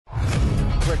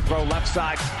Quick throw left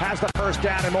side, has the first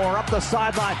down and more up the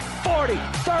sideline. 40,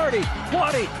 30,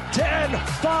 20, 10,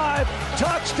 5,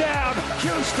 touchdown,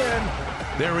 Houston.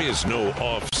 There is no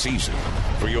off-season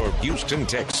for your Houston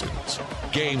Texans.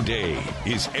 Game day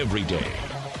is every day.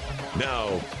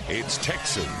 Now, it's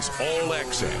Texans All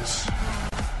Access.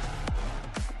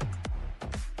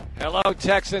 Hello,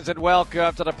 Texans, and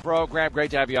welcome to the program. Great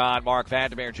to have you on. Mark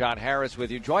Vandermeer, John Harris with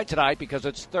you. Joined tonight because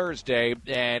it's Thursday,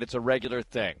 and it's a regular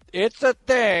thing. It's a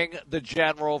thing, the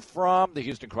general from the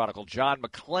Houston Chronicle, John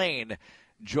McClain,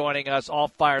 joining us all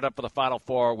fired up for the Final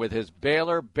Four with his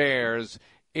Baylor Bears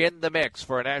in the mix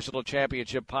for a national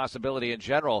championship possibility in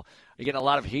general. You're getting a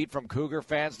lot of heat from Cougar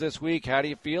fans this week. How do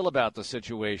you feel about the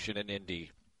situation in Indy?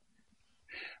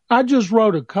 I just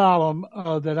wrote a column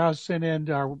that I sent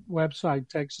into our website,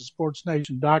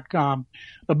 TexasSportsNation.com,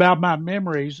 about my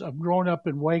memories of growing up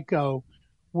in Waco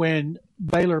when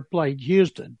Baylor played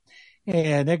Houston.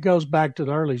 And it goes back to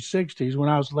the early 60s when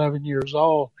I was 11 years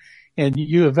old. And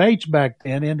U of H back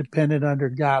then, independent under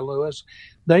Guy Lewis,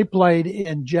 they played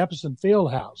in Jefferson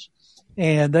Fieldhouse.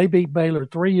 And they beat Baylor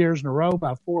 3 years in a row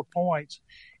by 4 points.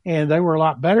 And they were a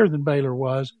lot better than Baylor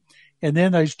was. And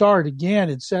then they started again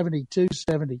in 72,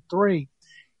 73.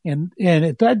 And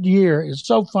at that year, it's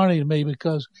so funny to me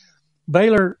because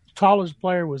Baylor's tallest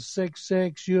player was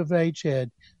 6'6". U of H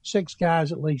had 6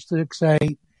 guys at least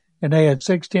 6'8". And they had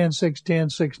 6'10",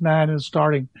 6'10", 6'9" in the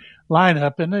starting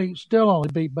lineup. And they still only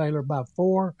beat Baylor by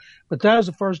 4. But that was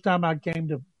the first time I came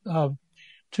to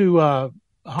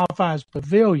Hofheinz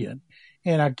Pavilion.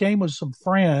 And I came with some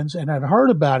friends, and I'd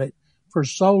heard about it for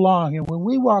so long. And when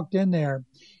we walked in there,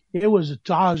 it was a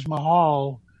Taj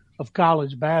Mahal of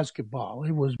college basketball.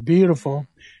 It was beautiful.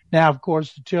 Now, of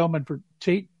course, the Tillman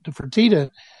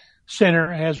Fertitta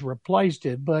Center has replaced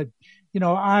it. But, you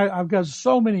know, I've got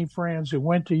so many friends who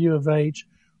went to U of H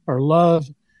or love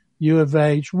U of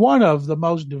H. One of the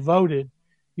most devoted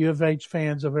U of H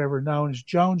fans I've ever known is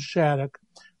Joan Shattuck.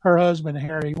 Her husband,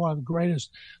 Harry, one of the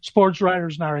greatest sports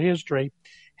writers in our history.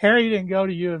 Harry didn't go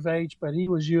to U of H, but he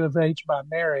was U of H by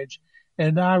marriage.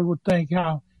 And I would think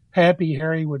how happy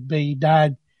Harry would be. He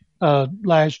died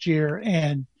last year,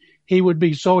 and he would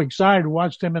be so excited to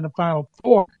watch them in the Final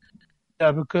Four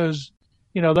because,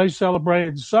 you know, they celebrated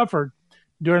and suffered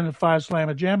during the Phi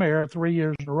Slamma Jamma era 3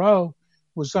 years in a row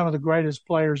with some of the greatest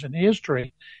players in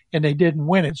history, and they didn't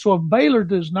win it. So if Baylor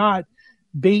does not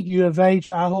beat U of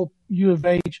H, I hope U of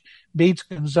H beats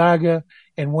Gonzaga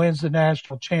and wins the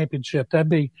national championship. That'd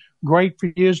be great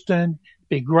for Houston,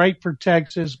 be great for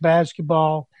Texas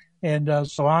basketball. And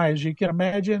so as you can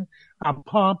imagine, I'm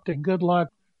pumped, and good luck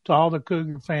to all the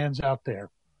Cougar fans out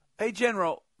there. Hey,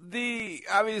 General,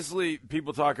 obviously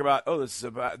people talk about, this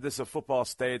is a football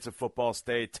state. It's a football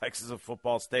state. Texas is a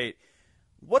football state.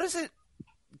 What is it?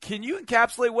 Can you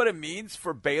encapsulate what it means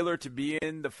for Baylor to be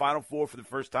in the Final Four for the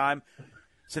first time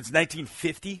since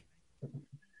 1950?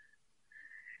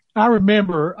 I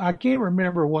can't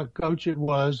remember what coach it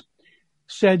was,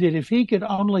 said that if he could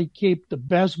only keep the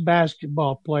best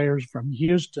basketball players from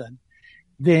Houston,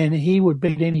 then he would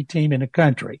beat any team in the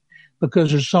country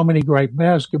because there's so many great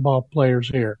basketball players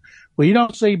here. Well, you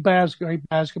don't see great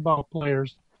basketball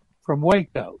players from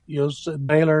Waco. You'll see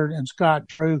Baylor and Scott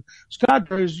Drew. Scott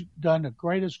Drew's done the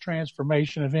greatest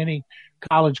transformation of any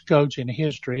college coach in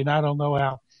history, and I don't know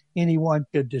how anyone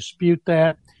could dispute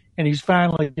that. And he's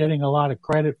finally getting a lot of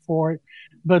credit for it.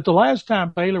 But the last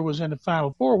time Baylor was in the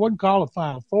Final Four, it wasn't called a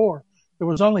Final Four. There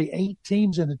was only 8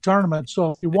 teams in the tournament.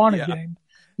 So if you won a game,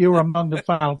 you were among the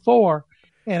Final Four.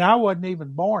 And I wasn't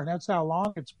even born. That's how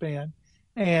long it's been.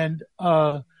 And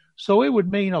so it would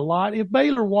mean a lot. If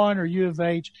Baylor won or U of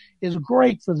H, is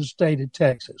great for the state of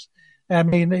Texas. I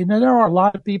mean, there are a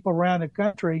lot of people around the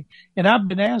country, and I've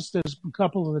been asked this a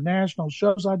couple of the national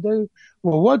shows I do.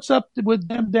 Well, what's up with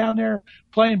them down there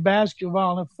playing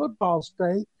basketball in a football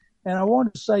state? And I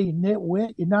want to say, you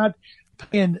nitwit, you're not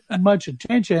paying much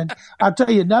attention. I'll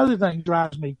tell you another thing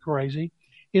drives me crazy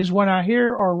is when I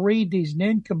hear or read these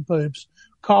nincompoops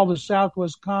call the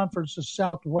Southwest Conference the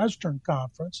Southwestern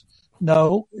Conference.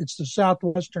 No, it's the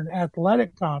Southwestern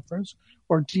Athletic Conference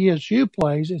where TSU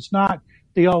plays. It's not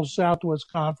the old Southwest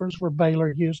Conference where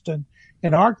Baylor, Houston,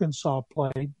 and Arkansas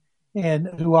played, and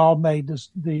who all made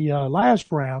the last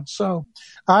round. So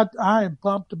I am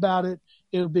pumped about it.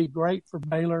 It'll be great for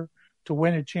Baylor to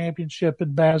win a championship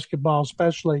in basketball,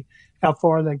 especially how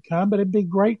far they come. But it'd be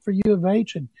great for U of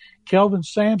H and Kelvin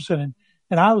Sampson.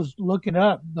 And I was looking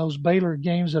up those Baylor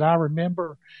games that I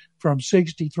remember from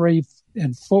 63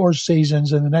 and 4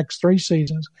 seasons and the next 3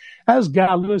 seasons. That was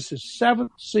Guy Lewis's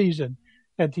 7th season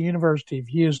at the University of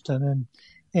Houston.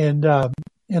 And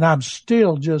I'm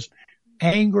still just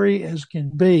angry as can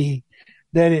be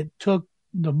that it took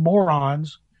the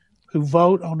morons who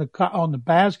vote on the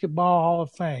Basketball Hall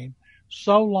of Fame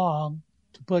so long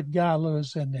to put Guy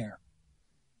Lewis in there.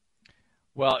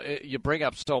 Well, you bring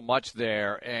up so much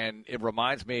there, and it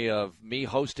reminds me of me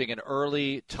hosting an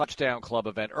early touchdown club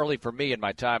event, early for me in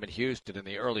my time in Houston in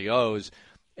the early O's,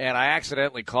 and I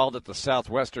accidentally called it the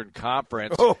Southwestern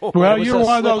Conference. Oh. Well, you're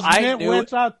one of those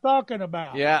nitwits I'm talking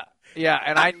about. Yeah,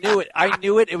 and I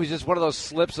knew it. It was just one of those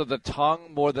slips of the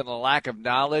tongue more than a lack of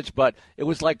knowledge, but it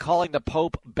was like calling the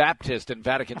Pope Baptist in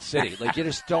Vatican City. Like, you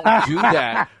just don't do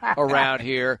that around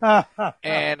here.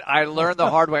 And I learned the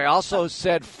hard way. I also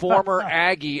said former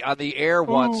Aggie on the air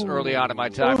once early on in my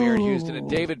time here in Houston, and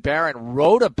David Barron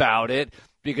wrote about it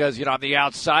because, I'm the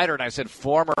outsider, and I said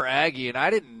former Aggie, and I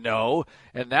didn't know,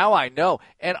 and now I know.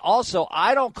 And also,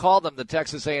 I don't call them the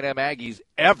Texas A&M Aggies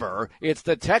ever. It's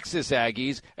the Texas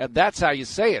Aggies, and that's how you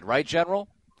say it, right, General?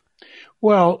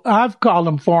 Well, I've called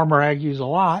them former Aggies a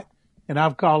lot, and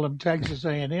I've called them Texas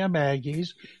A&M Aggies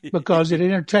because it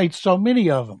entertains so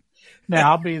many of them.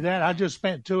 Now, I'll be that. I just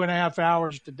spent 2.5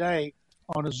 hours today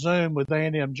on a Zoom with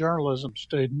A&M journalism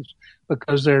students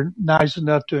because they're nice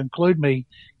enough to include me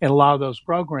in a lot of those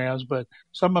programs. But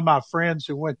some of my friends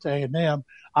who went to A&M,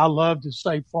 I love to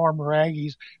say former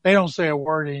Aggies. They don't say a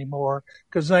word anymore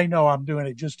because they know I'm doing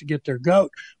it just to get their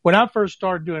goat. When I first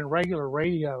started doing regular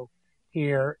radio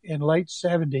here in late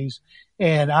 70s,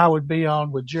 and I would be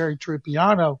on with Jerry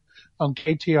Trupiano on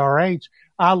KTRH,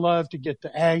 I loved to get the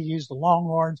Aggies, the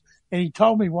Longhorns. And he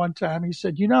told me one time, he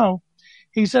said,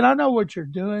 he said, I know what you're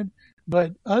doing,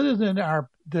 but other than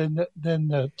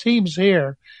the teams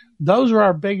here, those are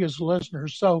our biggest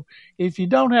listeners. So if you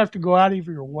don't have to go out of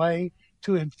your way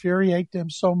to infuriate them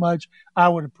so much, I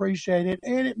would appreciate it.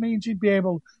 And it means you'd be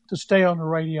able to stay on the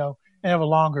radio and have a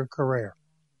longer career.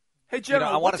 Hey,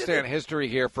 General, I want to stay on history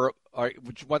here for all right,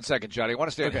 1 second, Johnny. I want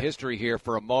to stay on history here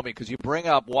for a moment because you bring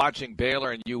up watching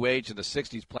Baylor and UH in the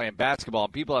 60s playing basketball,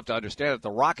 and people have to understand that the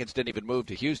Rockets didn't even move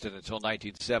to Houston until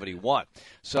 1971.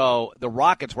 So the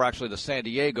Rockets were actually the San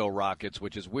Diego Rockets,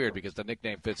 which is weird because the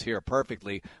nickname fits here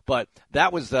perfectly. But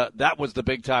that was the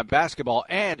big-time basketball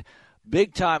and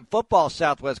big-time football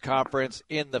Southwest Conference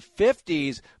in the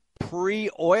 50s,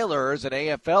 pre-Oilers, an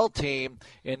AFL team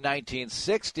in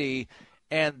 1960.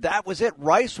 And that was it.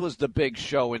 Rice was the big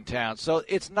show in town. So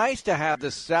it's nice to have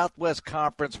this Southwest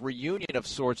Conference reunion of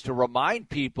sorts to remind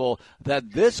people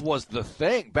that this was the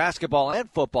thing, basketball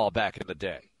and football back in the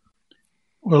day.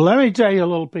 Well, let me tell you a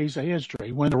little piece of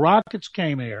history. When the Rockets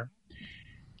came here,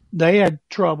 they had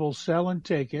trouble selling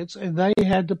tickets, and they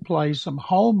had to play some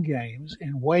home games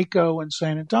in Waco and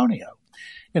San Antonio.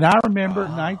 And I remember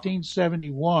in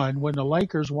 1971 when the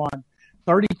Lakers won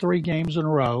 33 games in a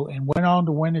row and went on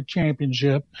to win a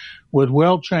championship with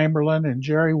Will Chamberlain and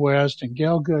Jerry West and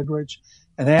Gail Goodrich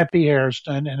and Happy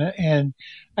Hairston. And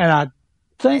I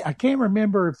think, I can't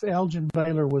remember if Elgin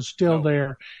Baylor was still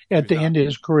there at the end of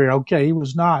his career. Okay, he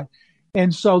was not.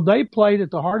 And so they played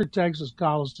at the Heart of Texas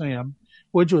Coliseum,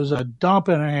 which was a dump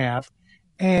and a half.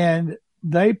 And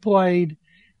they played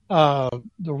the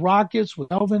Rockets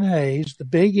with Elvin Hayes, the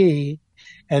Big E,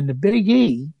 and the Big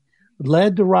E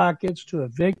led the Rockets to a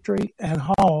victory at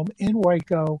home in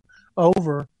Waco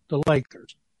over the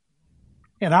Lakers.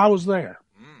 And I was there.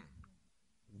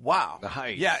 Wow.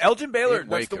 Nice. Yeah, Elgin Baylor,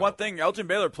 that's the one thing. Elgin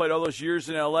Baylor played all those years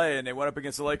in L.A., and they went up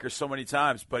against the Lakers so many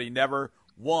times, but he never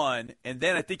won. And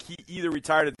then I think he either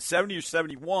retired at 70 or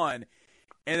 71,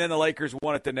 and then the Lakers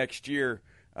won it the next year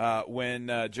when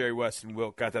Jerry West and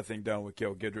Wilt got that thing done with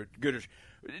Gail Goodrich.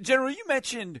 General, you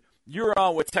mentioned you're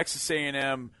on with Texas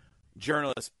A&M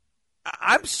journalists.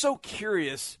 I'm so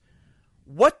curious,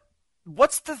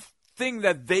 what's the thing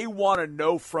that they want to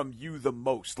know from you the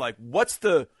most? Like,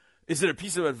 is it a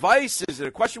piece of advice? Is it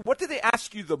a question? What do they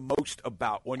ask you the most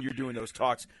about when you're doing those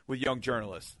talks with young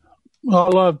journalists? Well, I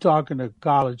love talking to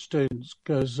college students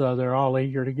because they're all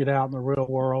eager to get out in the real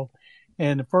world.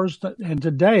 And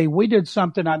today we did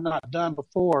something I'd not done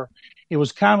before. It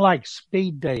was kind of like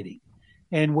speed dating,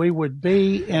 and we would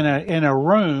be in a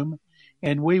room,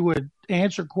 and we would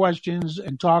answer questions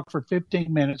and talk for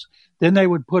 15 minutes. Then they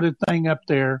would put a thing up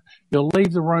there. You'll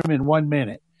leave the room in 1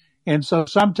 minute. And so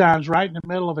sometimes right in the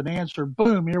middle of an answer,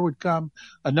 boom, here would come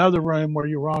another room where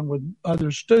you're on with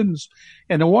other students.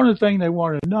 And the one thing they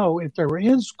wanted to know, if they were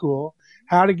in school,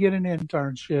 how to get an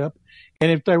internship,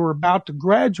 and if they were about to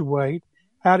graduate,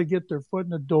 how to get their foot in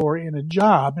the door in a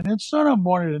job. And then some of them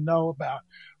wanted to know about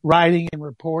writing and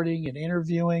reporting and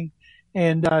interviewing.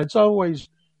 And it's always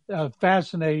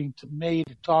fascinating to me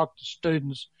to talk to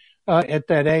students at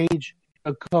that age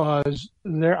because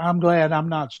I'm glad I'm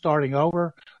not starting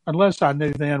over. unless I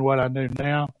knew then what I knew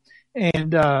now.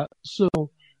 And so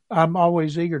I'm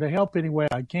always eager to help any way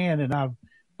I can,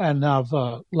 and I've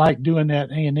liked doing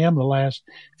that at A&M the last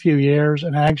few years,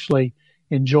 and I actually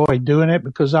enjoy doing it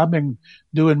because I've been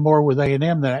doing more with A&M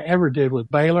than I ever did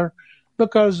with Baylor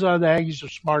because the Aggies are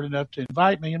smart enough to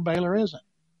invite me, and Baylor isn't.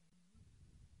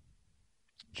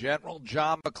 General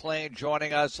John McClain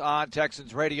joining us on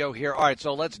Texans Radio here. All right,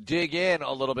 so let's dig in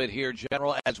a little bit here,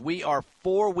 General, as we are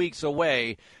 4 weeks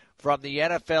away from the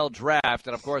NFL draft.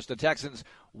 And, of course, the Texans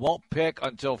won't pick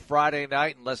until Friday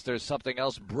night unless there's something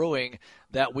else brewing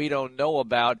that we don't know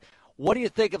about. What do you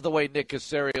think of the way Nick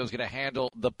Caserio is going to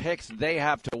handle the picks they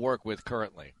have to work with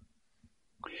currently?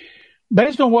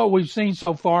 Based on what we've seen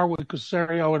so far with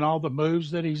Caserio and all the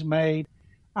moves that he's made,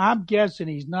 I'm guessing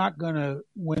he's not going to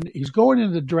win. He's going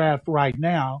into the draft right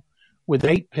now with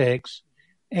 8 picks,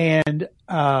 and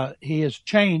he has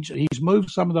changed. He's moved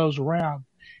some of those around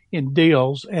in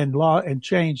deals and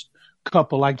changed a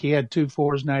couple. Like he had 2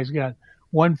 4s, now he's got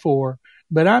 1 4.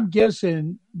 But I'm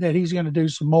guessing that he's going to do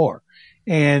some more,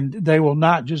 and they will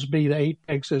not just be the 8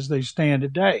 picks as they stand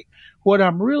today. What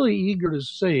I'm really eager to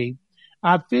see,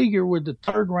 I figure with the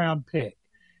 3rd round pick,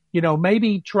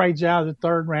 maybe he trades out of the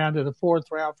 3rd round to the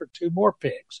 4th round for 2 more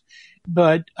picks.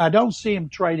 But I don't see him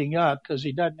trading up because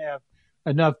he doesn't have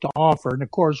enough to offer. And,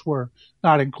 of course, we're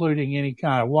not including any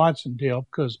kind of Watson deal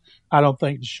because I don't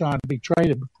think Deshaun will be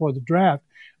traded before the draft.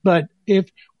 But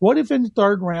what if in the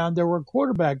 3rd round there were a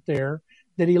quarterback there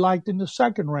that he liked in the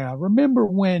 2nd round? Remember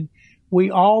when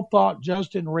we all thought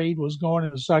Justin Reed was going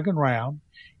in the 2nd round,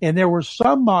 and there were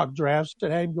some mock drafts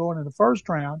that had him going in the 1st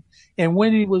round, and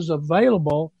when he was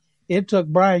available, it took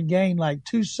Brian Gaine like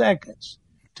 2 seconds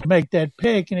to make that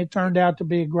pick, and it turned out to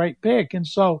be a great pick. And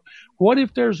so what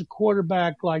if there's a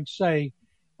quarterback like, say,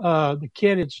 the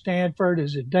kid at Stanford,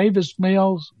 is it Davis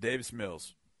Mills? Davis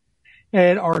Mills.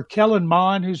 Or Kellen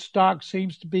Mond, whose stock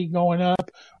seems to be going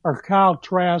up, or Kyle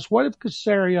Trask. What if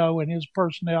Caserio and his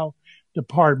personnel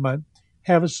department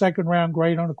have a 2nd round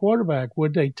grade on a quarterback?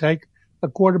 Would they take a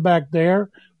quarterback there,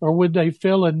 or would they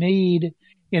fill a need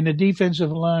in the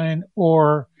defensive line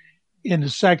or in the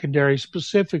secondary,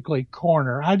 specifically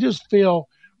corner? I just feel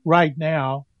right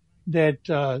now that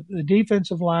the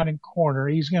defensive line and corner,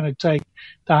 he's going to take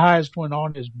the highest one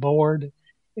on his board.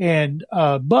 And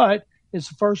but it's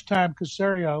the first time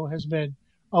Caserio has been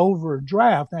over a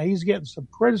draft. Now, he's getting some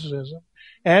criticism,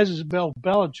 as is Bill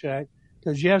Belichick,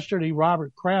 because yesterday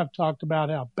Robert Kraft talked about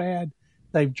how bad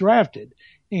they've drafted.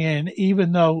 And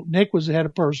even though Nick was the head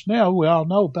of personnel, we all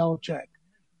know Belichick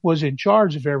was in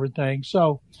charge of everything.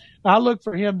 So I look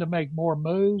for him to make more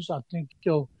moves.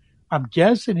 I'm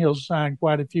guessing he'll sign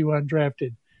quite a few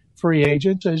undrafted free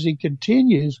agents as he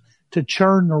continues to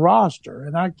churn the roster.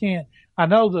 And I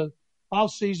know the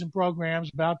off-season program's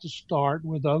about to start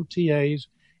with OTAs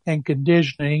and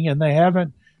conditioning, and they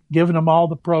haven't given them all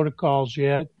the protocols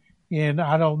yet. And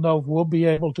I don't know if we'll be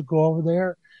able to go over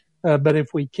there. But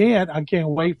if we can't, I can't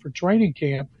wait for training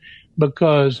camp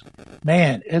because,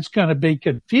 man, it's going to be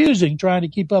confusing trying to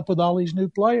keep up with all these new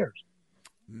players.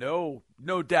 No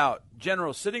doubt.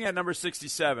 General, sitting at number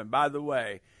 67, by the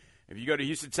way, if you go to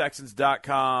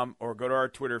HoustonTexans.com or go to our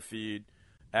Twitter feed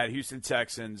at Houston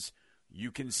Texans, you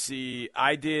can see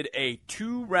I did a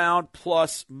 2-round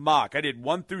plus mock. I did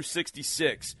 1 through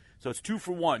 66. So it's 2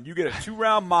 for 1. You get a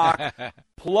 2-round mock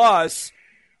plus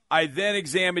I then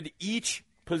examined each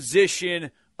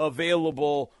position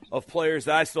available of players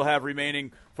that I still have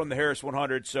remaining from the Harris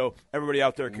 100, so everybody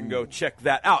out there can go check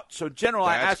that out. So, General,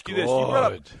 I ask you this.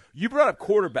 You brought up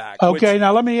quarterback. Okay,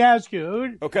 now let me ask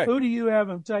you, who do you have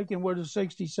him taking with the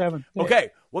 67th pick? Okay,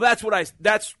 well,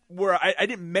 that's where I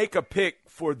didn't make a pick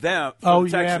for them. For the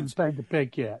Texans. You haven't made the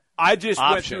pick yet. I just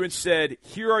went through and said,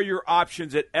 here are your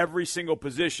options at every single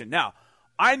position. Now,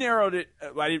 I narrowed it.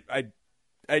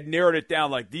 I narrowed it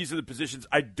down like these are the positions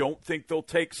I don't think they'll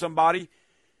take somebody.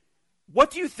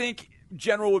 What do you think,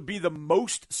 General, would be the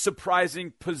most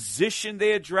surprising position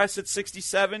they address at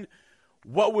 67?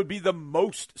 What would be the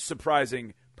most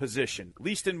surprising position,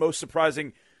 least and most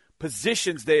surprising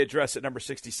positions they address at number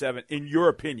 67, in your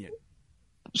opinion?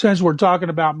 Since we're talking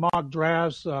about mock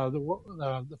drafts,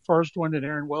 the first one that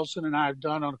Aaron Wilson and I have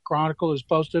done on the Chronicle is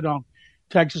posted on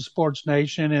Texas Sports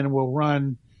Nation and will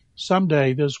run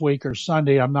someday this week or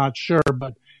Sunday. I'm not sure,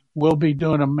 but we'll be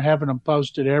doing them, having them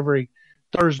posted every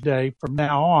Thursday from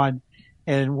now on.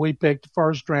 And we picked the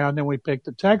first round, then we picked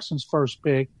the Texans' first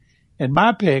pick. And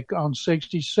my pick on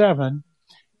 67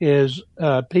 is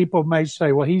people may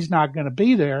say, well, he's not going to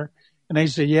be there. And they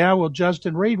say, yeah, well,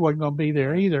 Justin Reed wasn't going to be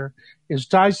there either. Is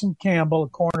Tyson Campbell, a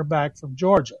cornerback from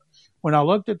Georgia. When I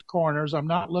looked at the corners, I'm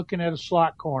not looking at a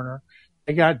slot corner.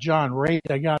 They got John Reed.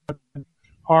 They got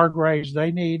Hargraves.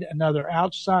 They need another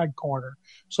outside corner.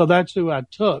 So that's who I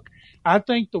took. I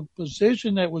think the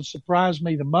position that would surprise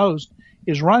me the most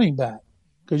is running back,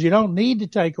 because you don't need to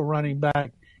take a running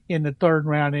back in the third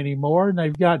round anymore. And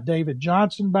they've got David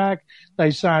Johnson back.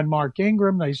 They signed Mark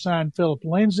Ingram. They signed Philip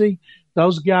Lindsay.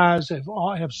 Those guys have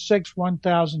 6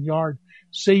 1,000-yard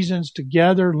seasons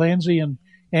together. Lindsay and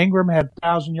Ingram had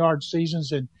 1,000-yard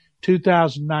seasons in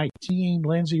 2019.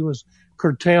 Lindsay was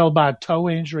curtailed by a toe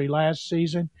injury last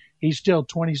season. He's still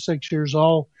 26 years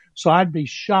old. So I'd be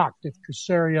shocked if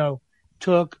Caserio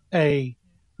took a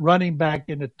running back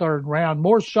in the third round.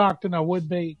 More shocked than I would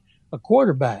be a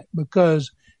quarterback,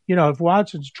 because, if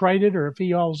Watson's traded or if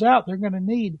he holds out, they're going to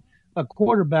need a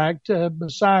quarterback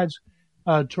besides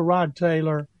Tyrod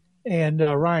Taylor and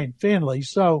Ryan Finley.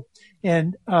 So,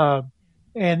 and then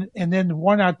the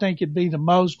one I think it'd be the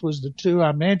most was the two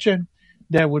I mentioned.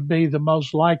 That would be the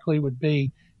most likely would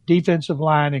be defensive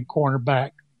line and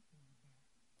cornerback.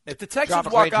 If the Texans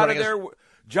walk out of there,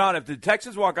 John, if the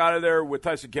Texans walk out of there with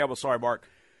Tyson Campbell, sorry, Mark,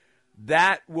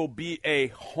 that will be a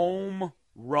home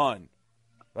run.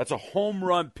 That's a home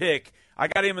run pick. I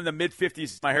got him in the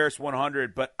mid-50s, my Harris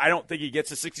 100, but I don't think he gets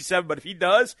to 67. But if he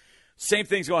does, same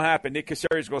thing's going to happen. Nick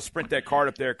Caserio's going to sprint that card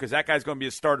up there, because that guy's going to be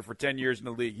a starter for 10 years in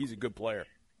the league. He's a good player.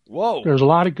 Whoa. There's a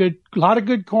lot of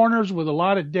good corners with a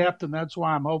lot of depth, and that's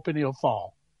why I'm hoping he'll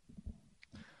fall.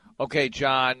 Okay,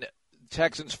 John,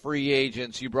 Texans free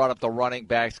agents, you brought up the running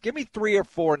backs. Give me 3 or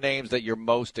 4 names that you're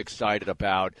most excited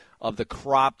about of the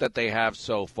crop that they have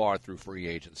so far through free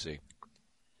agency.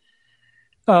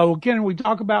 Can we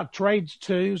talk about trades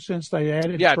too, since they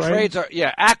added trades are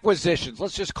acquisitions.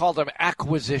 Let's just call them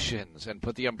acquisitions and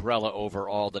put the umbrella over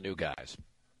all the new guys.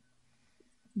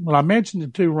 Well, I mentioned the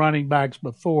 2 running backs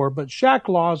before, but Shaq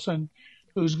Lawson,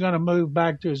 who's going to move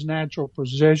back to his natural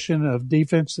position of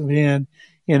defensive end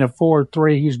in a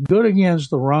 4-3. He's good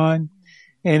against the run.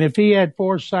 And if he had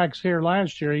 4 sacks here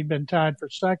last year, he'd been tied for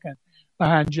second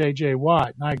behind J.J.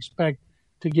 Watt. And I expect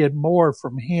to get more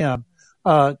from him.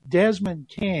 Desmond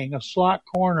King, a slot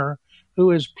corner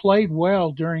who has played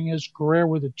well during his career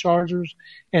with the Chargers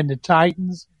and the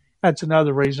Titans. That's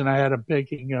another reason I had him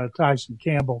picking Tyson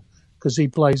Campbell, because he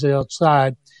plays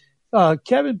outside.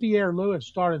 Kevin Pierre-Louis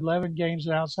started 11 games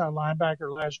at outside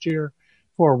linebacker last year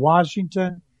for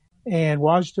Washington, and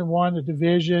Washington won the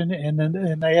division,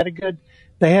 and they had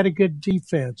a good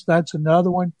defense. That's another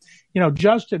one.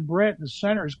 Justin Britt, the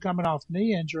center, is coming off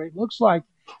knee injury. It looks like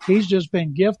he's just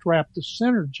been gift wrapped the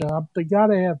center job. They got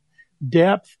to have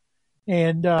depth,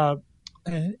 and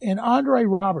Andre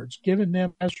Roberts, giving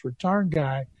them best return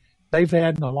guy they've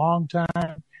had in a long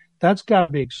time. That's got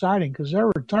to be exciting, because their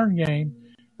return game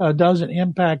doesn't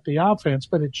impact the offense,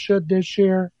 but it should this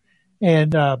year.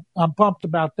 And I'm pumped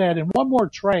about that. And one more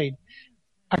trade.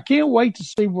 I can't wait to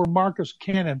see where Marcus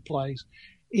Cannon plays.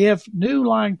 If new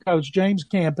line coach James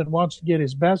Campen wants to get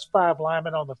his best 5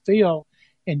 linemen on the field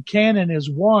and Cannon is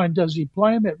one, does he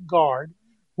play him at guard,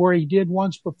 where he did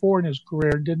once before in his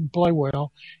career, didn't play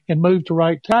well, and move to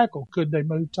right tackle? Could they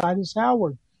move Titus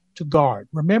Howard to guard?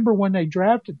 Remember when they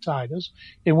drafted Titus,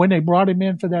 and when they brought him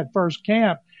in for that first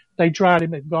camp, they tried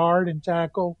him at guard and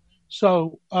tackle.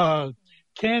 So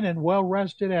Cannon, well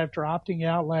rested after opting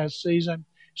out last season,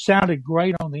 sounded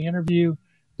great on the interview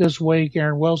this week.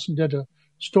 Aaron Wilson did a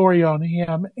story on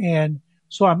him, and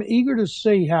so I'm eager to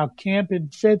see how Campen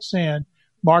fits in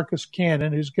Marcus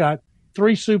Cannon, who's got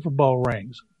 3 Super Bowl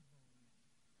rings.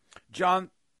 John,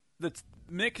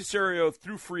 Nick Caserio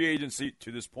through free agency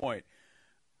to this point,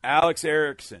 Alex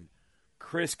Erickson,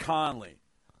 Chris Conley,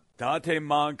 Dante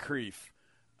Moncrief,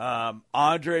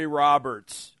 Andre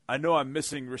Roberts. I know I'm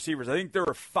missing receivers. I think there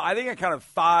were 5. I think I counted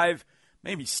 5,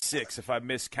 maybe 6 if I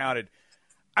miscounted.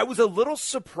 I was a little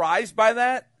surprised by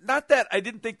that. Not that I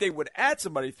didn't think they would add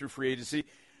somebody through free agency.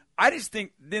 I just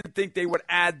didn't think they would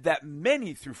add that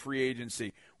many through free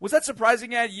agency. Was that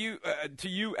surprising to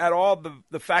you at all,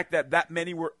 the fact that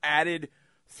many were added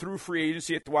through free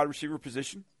agency at the wide receiver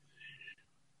position?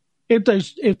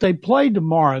 If they played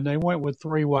tomorrow and they went with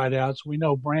 3 wideouts, we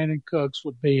know Brandon Cooks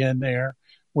would be in there.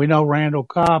 We know Randall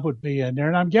Cobb would be in there.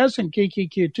 And I'm guessing Kiki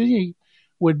Kuti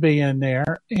would be in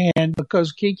there, and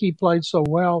because Kiki played so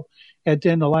well at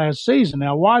the end of last season.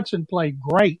 Now, Watson played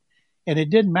great, and it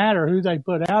didn't matter who they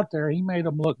put out there. He made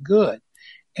them look good.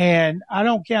 And I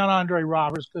don't count Andre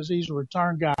Roberts because he's a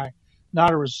return guy,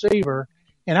 not a receiver.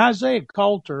 And Isaiah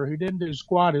Coulter, who didn't do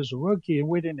squat as a rookie, and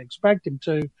we didn't expect him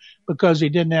to because he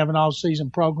didn't have an all-season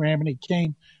program and he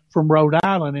came from Rhode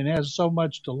Island and has so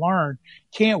much to learn.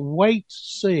 Can't wait to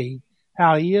see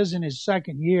how he is in his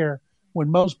second year when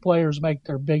most players make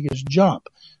their biggest jump.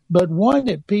 But one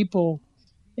that people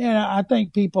and I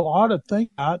think people ought to think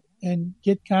about and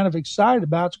get kind of excited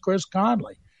about is Chris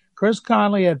Conley. Chris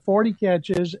Conley had 40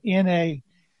 catches in a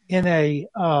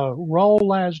role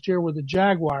last year with the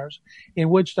Jaguars in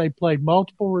which they played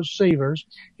multiple receivers.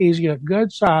 He's got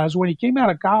good size. When he came out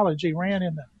of college, he ran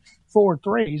in the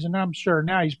 4.3s, and I'm sure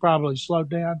now he's probably slowed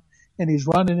down and he's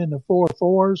running in the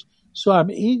 4.4s. So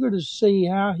I'm eager to see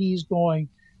how he's going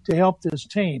to help this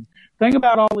team. Think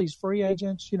about all these free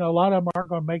agents. A lot of them aren't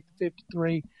going to make the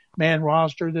 53-man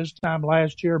roster this time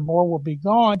last year. More will be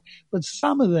gone, but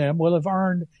some of them will have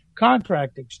earned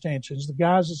contract extensions. The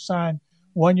guys that signed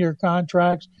one-year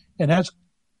contracts, and that's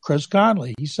Chris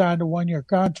Conley. He signed a one-year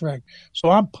contract. So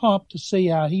I'm pumped to see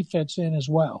how he fits in as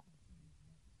well.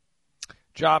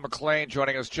 John McClain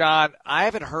joining us. John, I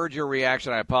haven't heard your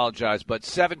reaction. I apologize, but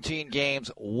 17 games,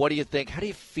 what do you think? How do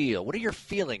you feel? What are your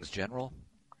feelings, General?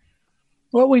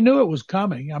 Well, we knew it was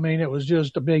coming. I mean, it was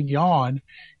just a big yawn.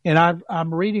 And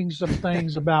I'm reading some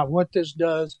things about what this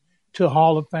does to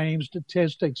Hall of Fame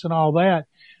statistics and all that.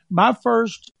 My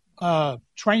first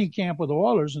training camp with the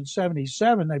Oilers in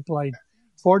 77, they played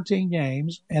 14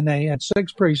 games, and they had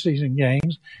 6 preseason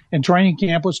games, and training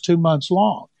camp was 2 months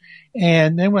long.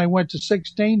 And then when I went to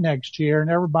 16 next year,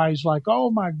 and everybody's like, oh,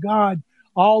 my God,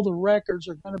 all the records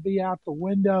are going to be out the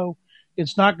window.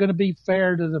 It's not going to be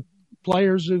fair to the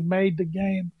players who've made the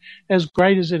game as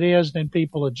great as it is. Then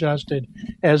people adjusted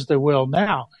as they will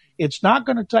now. It's not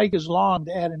going to take as long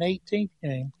to add an 18th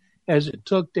game as it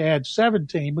took to add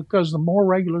 17, because the more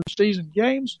regular season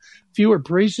games, fewer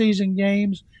preseason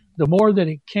games, the more that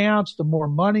it counts, the more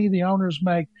money the owners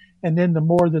make, and then the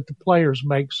more that the players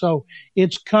make. So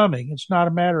it's coming. It's not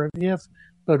a matter of if,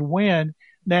 but when.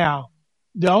 Now,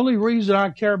 the only reason I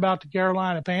care about the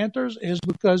Carolina Panthers is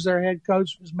because their head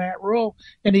coach was Matt Rule,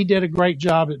 and he did a great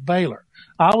job at Baylor.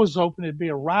 I was hoping it'd be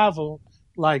a rival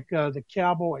like the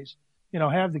Cowboys,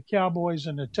 have the Cowboys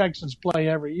and the Texans play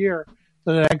every year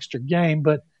for the extra game,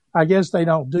 but I guess they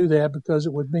don't do that because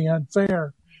it would be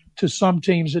unfair to some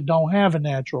teams that don't have a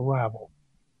natural rival.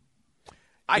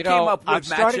 I came up with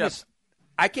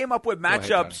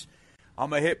matchups I'm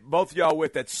going to hit both of y'all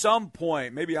with at some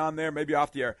point, maybe on there, maybe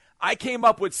off the air. I came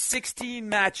up with 16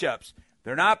 matchups.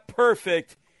 They're not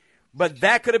perfect, but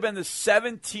that could have been the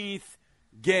 17th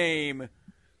game.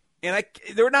 And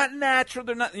they're not natural.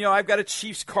 They're not, I've got a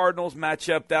Chiefs-Cardinals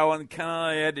matchup. That one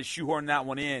kind of had to shoehorn that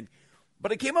one in.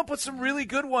 But I came up with some really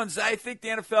good ones. I think the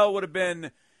NFL would have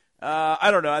been, I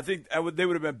don't know. I think they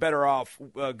would have been better off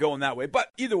going that way.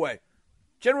 But either way,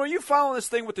 General, are you following this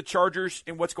thing with the Chargers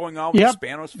and what's going on with the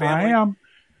Spanos family? I am.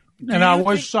 And I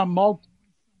wish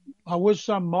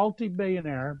some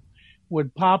multi-billionaire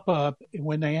would pop up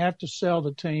when they have to sell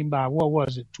the team by,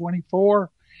 24,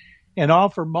 and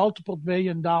offer multiple $1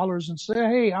 billion and say,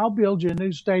 hey, I'll build you a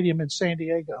new stadium in San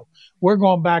Diego. We're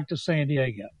going back to San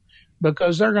Diego,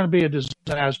 because they're going to be a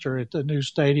disaster at the new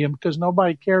stadium because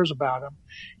nobody cares about them.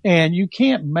 And you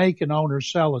can't make an owner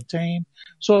sell a team.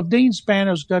 So if Dean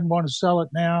Spanos doesn't want to sell it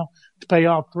now to pay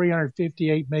off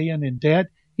 $358 million in debt,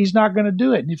 he's not going to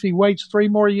do it. And if he waits 3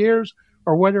 more years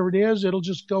or whatever it is, it'll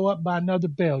just go up by another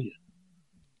 $1 billion.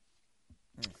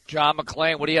 John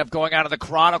McClain, what do you have going on in the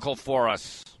Chronicle for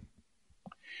us?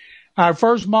 Our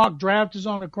first mock draft is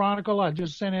on the Chronicle. I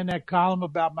just sent in that column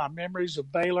about my memories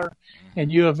of Baylor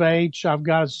and U of H. I've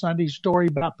got a Sunday story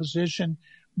about position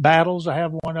battles. I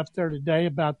have one up there today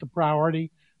about the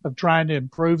priority of trying to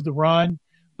improve the run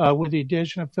with the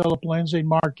addition of Philip Lindsay and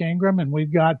Mark Ingram. And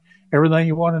we've got everything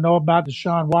you want to know about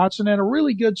Deshaun Watson, and a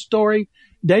really good story.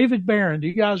 David Barron. Do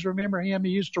you guys remember him?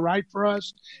 He used to write for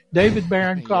us. David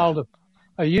Barron called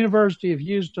a University of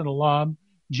Houston alum,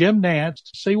 Jim Nantz,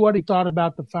 to see what he thought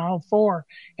about the Final Four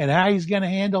and how he's going to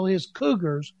handle his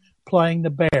Cougars playing the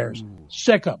Bears.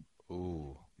 Sick 'em.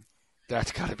 Ooh.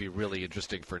 That's got to be really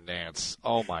interesting for Nantz.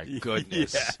 Oh, my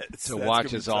goodness. Yes, to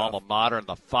watch his alma mater in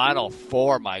the Final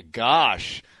Four. My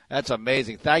gosh. That's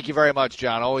amazing. Thank you very much,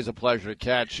 John. Always a pleasure to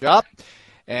catch up.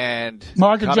 And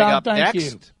Mark and coming John, up thank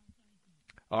next, you.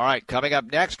 All right, coming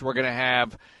up next, we're going to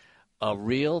have a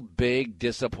real big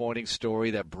disappointing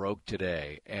story that broke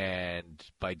today. And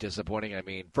by disappointing, I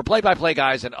mean for play-by-play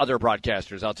guys and other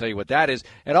broadcasters. I'll tell you what that is.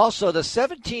 And also the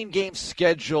 17-game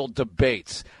schedule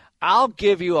debates. I'll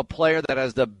give you a player that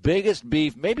has the biggest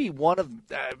beef, maybe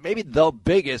the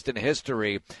biggest in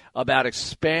history, about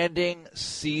expanding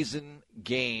season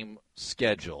game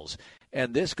schedules.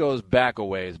 And this goes back a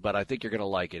ways, but I think you're going to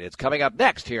like it. It's coming up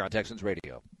next here on Texans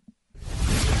Radio.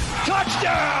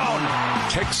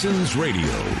 Touchdown! Texans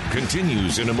Radio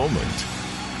continues in a moment.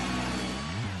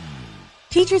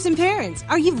 Teachers and parents,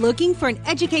 are you looking for an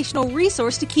educational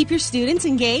resource to keep your students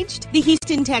engaged? The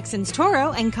Houston Texans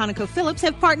Toro and ConocoPhillips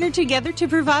have partnered together to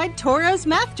provide Toro's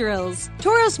Math Drills.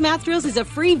 Toro's Math Drills is a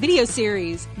free video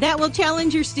series that will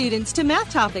challenge your students to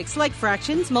math topics like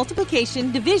fractions,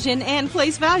 multiplication, division, and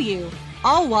place value,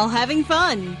 all while having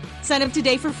fun. Sign up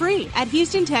today for free at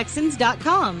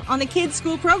HoustonTexans.com on the Kids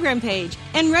School Program page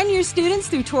and run your students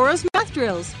through Toro's Math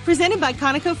Drills, presented by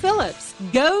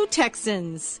ConocoPhillips. Go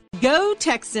Texans! Go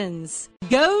Texans!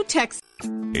 Go Texans!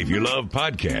 If you love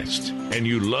podcasts and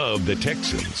you love the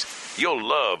Texans, you'll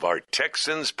love our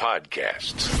Texans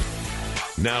podcasts.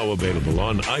 Now available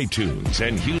on iTunes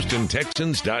and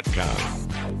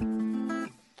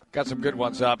HoustonTexans.com. Got some good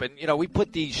ones up. And, we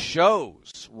put these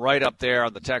shows right up there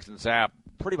on the Texans app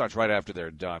pretty much right after they're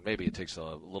done. Maybe it takes a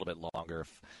little bit longer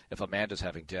if Amanda's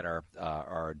having dinner.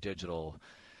 Our digital,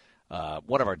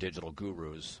 one of our digital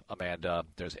gurus, Amanda.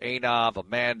 There's Anav,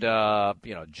 Amanda.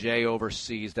 Jay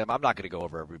oversees them. I'm not going to go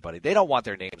over everybody. They don't want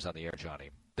their names on the air, Johnny.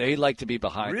 They like to be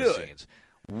behind the scenes.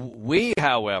 We,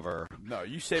 however, no,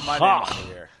 you say my name on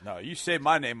the air. No, you say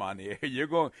my name on the air. You're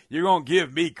going to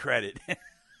give me credit.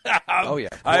 Oh yeah,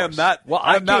 I am not. Well,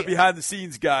 I'm not behind the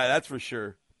scenes guy. That's for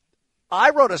sure.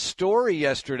 I wrote a story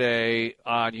yesterday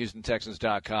on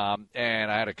HoustonTexans.com,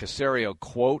 and I had a Caserio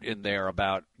quote in there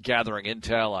about gathering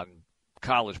intel on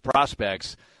college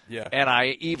prospects. Yeah. And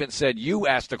I even said, you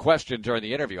asked a question during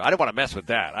the interview. I didn't want to mess with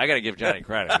that. I got to give Johnny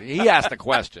credit. He asked a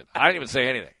question. I didn't even say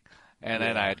anything. And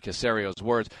then I had Caserio's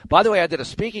words. By the way, I did a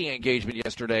speaking engagement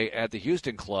yesterday at the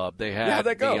Houston Club. They had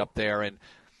me up there, and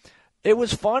it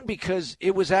was fun because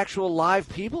it was actual live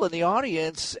people in the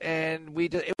audience, and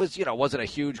it was, wasn't a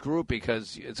huge group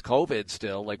because it's COVID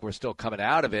still, like we're still coming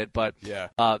out of it, but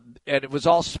and it was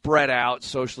all spread out,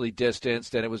 socially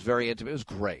distanced, and it was very intimate. It was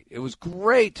great. It was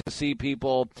great to see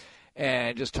people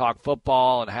and just talk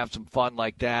football and have some fun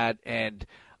like that, and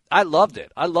I loved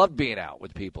it. I loved being out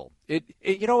with people.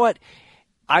 You know what?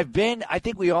 I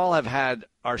think we all have had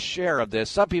our share of this.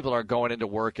 Some people are going into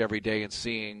work every day and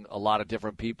seeing a lot of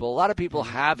different people. A lot of people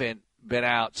haven't been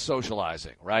out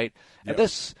socializing, right? Yep. And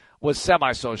this was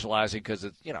semi-socializing because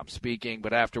I'm speaking,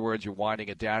 but afterwards you're winding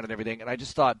it down and everything. And I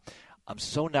just thought, I'm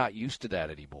so not used to that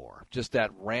anymore. Just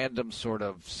that random sort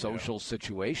of social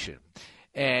situation.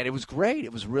 And it was great.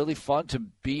 It was really fun to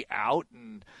be out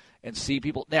and see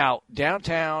people. Now,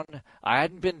 downtown, I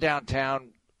hadn't been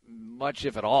downtown much,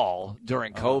 if at all,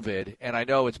 during COVID, and I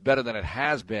know it's better than it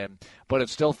has been, but it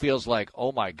still feels like,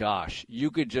 oh my gosh,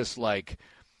 you could just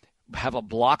have a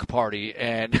block party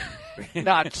and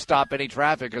not stop any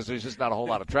traffic because there's just not a whole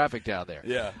lot of traffic down there.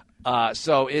 Yeah.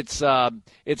 So it's a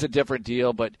different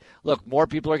deal, but look, more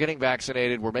people are getting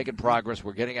vaccinated. We're making progress.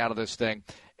 We're getting out of this thing.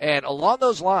 And along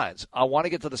those lines, I want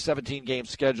to get to the 17-game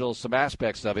schedule, some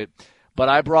aspects of it, but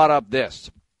I brought up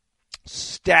this.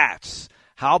 Stats.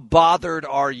 How bothered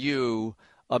are you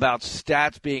about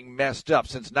stats being messed up?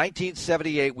 Since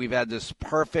 1978, we've had this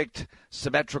perfect,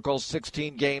 symmetrical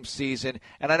 16-game season,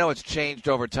 and I know it's changed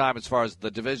over time as far as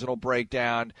the divisional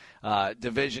breakdown,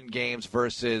 division games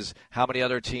versus how many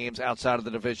other teams outside of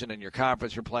the division in your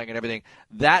conference you're playing and everything.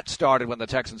 That started when the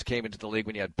Texans came into the league,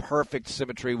 when you had perfect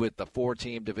symmetry with the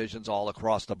 4-team divisions all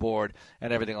across the board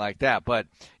and everything like that. But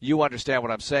you understand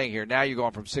what I'm saying here. Now you're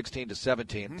going from 16 to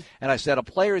 17. And I said a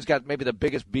player who's got maybe the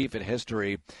biggest beef in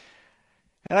history,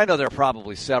 and I know there are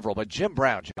probably several, but Jim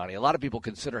Brown, Johnny, a lot of people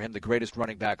consider him the greatest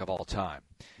running back of all time.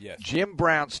 Yes. Jim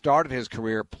Brown started his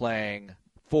career playing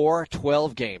 4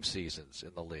 12-game seasons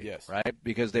in the league, right?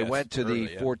 Because they went to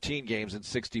the 14 games in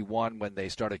 61 when they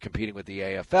started competing with the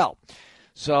AFL.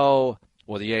 So,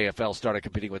 the AFL started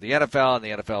competing with the NFL, and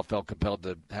the NFL felt compelled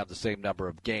to have the same number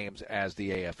of games as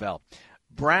the AFL.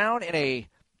 Brown in a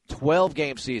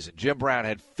 12-game season. Jim Brown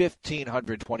had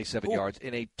 1,527 yards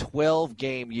in a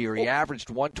 12-game year. He averaged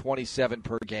 127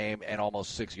 per game and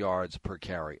almost 6 yards per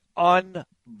carry.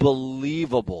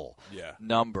 Unbelievable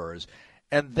numbers.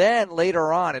 And then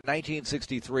later on in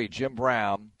 1963, Jim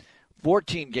Brown,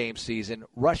 14-game season,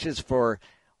 rushes for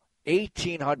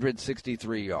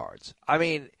 1,863 yards. I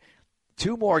mean,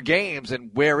 2 more games,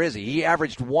 and where is he? He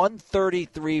averaged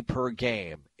 133 per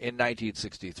game in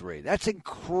 1963. That's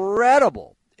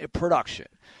incredible production.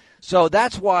 So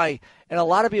that's why, and a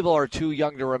lot of people are too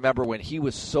young to remember when he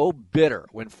was so bitter,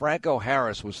 when Franco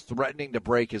Harris was threatening to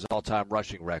break his all-time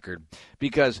rushing record,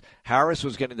 because Harris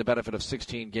was getting the benefit of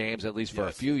 16 games, at least for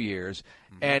a few years,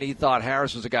 and he thought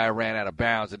Harris was a guy who ran out of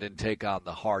bounds and didn't take on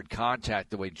the hard contact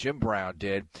the way Jim Brown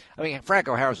did. I mean,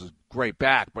 Franco Harris was great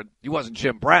back, but he wasn't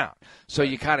Jim Brown. So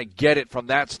you kind of get it from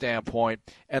that standpoint,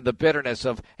 and the bitterness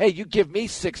of, hey, you give me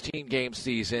 16-game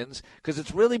seasons, because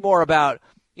it's really more about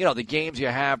the games you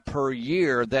have per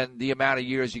year than the amount of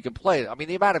years you can play. I mean,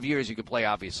 the amount of years you can play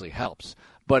obviously helps.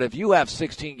 But if you have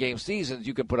 16-game seasons,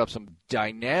 you can put up some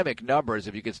dynamic numbers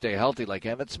if you can stay healthy, like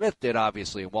Emmitt Smith did,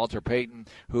 obviously. Walter Payton,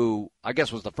 who I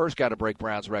guess was the first guy to break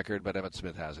Brown's record, but Emmitt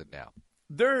Smith has it now.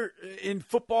 They're in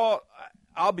football.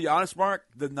 I'll be honest, Mark.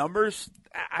 The numbers,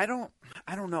 I don't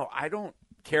know. I don't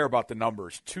care about the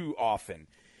numbers too often.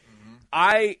 Mm-hmm.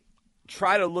 I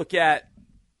try to look at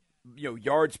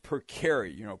yards per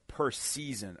carry, per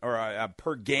season or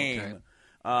per game.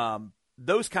 Okay.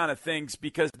 Those kind of things,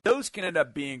 because those can end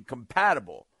up being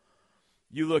compatible.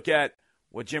 You look at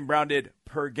what Jim Brown did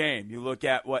per game. You look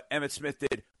at what Emmitt Smith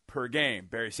did per game,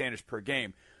 Barry Sanders per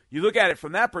game. You look at it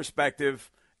from that perspective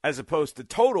as opposed to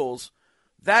totals.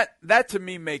 That to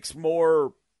me makes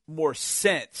more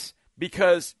sense,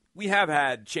 because we have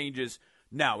had changes.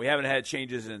 Now, we haven't had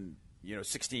changes in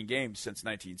 16 games since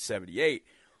 1978.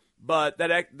 But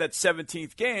that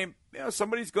 17th game,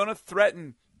 somebody's going to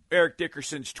threaten Eric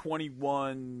Dickerson's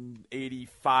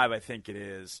 2185, I think it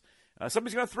is.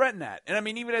 Somebody's going to threaten that. And, I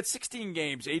mean, even at 16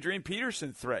 games, Adrian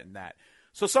Peterson threatened that.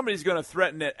 So somebody's going to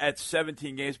threaten it at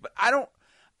 17 games. But I don't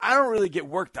really get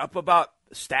worked up about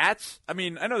stats. I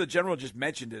mean, I know the general just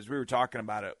mentioned this. We were talking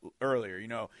about it earlier.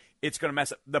 It's going to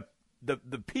mess up.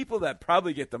 The people that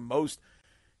probably get the most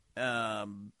not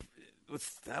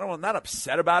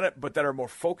upset about it, but that are more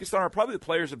focused on are probably the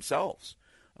players themselves.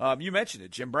 You mentioned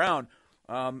it. Jim Brown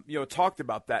talked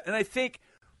about that. And I think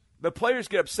the players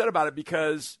get upset about it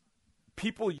because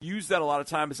people use that a lot of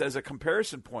times as a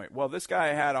comparison point. Well, this guy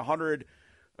had 100,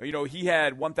 he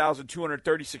had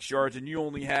 1,236 yards and you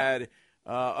only had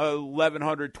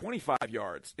 1,125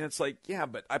 yards. And it's like, yeah,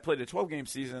 but I played a 12-game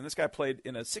season and this guy played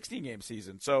in a 16-game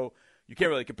season. So you can't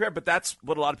really compare. But that's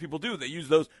what a lot of people do. They use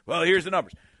those, well, here's the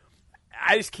numbers.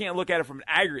 I just can't look at it from an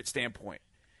aggregate standpoint.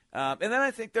 And then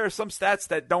I think there are some stats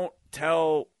that don't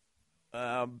tell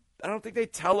I don't think they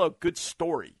tell a good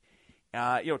story.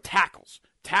 Tackles.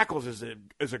 Tackles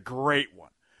is a great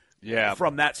one. Yeah.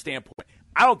 From that standpoint.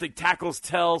 I don't think tackles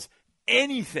tells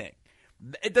anything.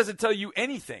 It doesn't tell you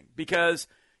anything because,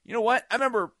 you know what? I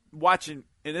remember watching,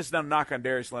 and this is not a knock on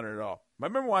Darius Leonard at all. I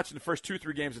remember watching the first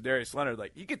 2-3 games of Darius Leonard.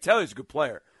 Like, you could tell he's a good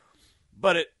player.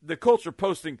 But the Colts are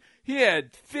posting, he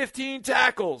had 15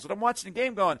 tackles. And I'm watching the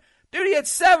game going, dude, he had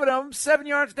 7 of them, 7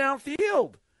 yards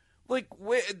downfield.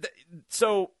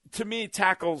 So to me,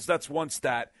 tackles, that's one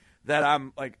stat that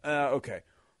I'm like, okay.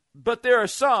 But there are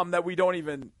some that we don't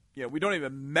even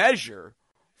measure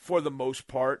for the most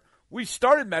part. We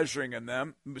started measuring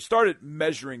them,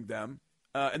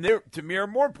 and they, to me, are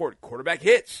more important. Quarterback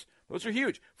hits. Those are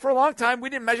huge. For a long time, we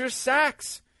didn't measure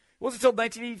sacks. It wasn't until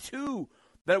 1982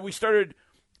 that we started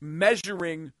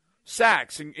measuring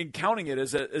sacks and counting it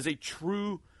as a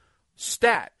true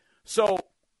stat. So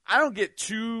I don't get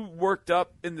too worked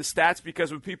up in the stats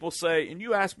because when people say, and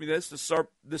you asked me this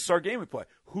is our game we play,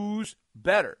 who's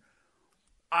better?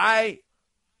 I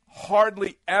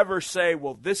hardly ever say,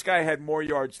 well, this guy had more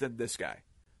yards than this guy.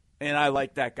 And I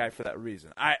like that guy for that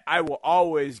reason. I will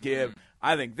always give,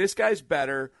 I think this guy's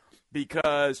better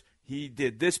because he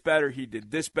did this better, he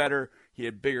did this better, he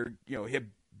had bigger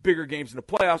games in the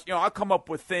playoffs. I'll come up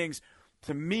with things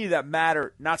to me that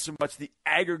matter, not so much the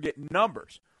aggregate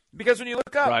numbers. Because when you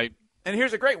look up, right. And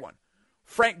here's a great one,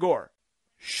 Frank Gore,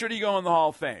 should he go in the Hall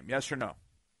of Fame? Yes or no?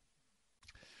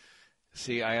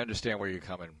 See, I understand where you're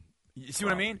coming. You see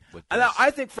what I mean?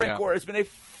 I think Frank Gore has been a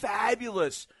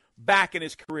fabulous back in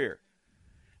his career.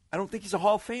 I don't think he's a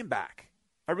Hall of Fame back.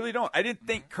 I really don't. I didn't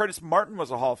think Curtis Martin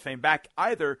was a Hall of Fame back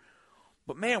either.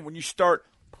 But, man, when you start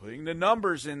putting the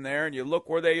numbers in there and you look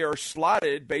where they are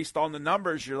slotted based on the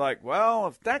numbers, you're like, well,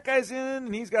 if that guy's in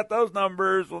and he's got those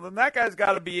numbers, well, then that guy's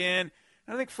got to be in. And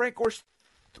I think Frank Gore's,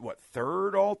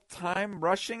 third all-time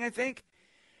rushing, I think?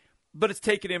 But it's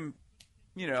taken him,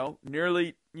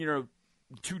 nearly,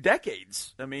 2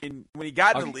 decades. I mean, when he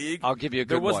got in the league, I'll give you a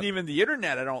good there wasn't one. even the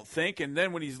internet, I don't think. And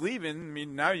then when he's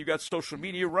leaving, now you got social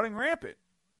media running rampant.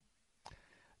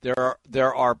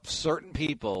 There are certain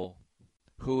people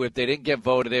who, if they didn't get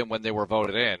voted in when they were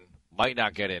voted in, might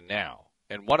not get in now.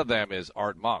 And one of them is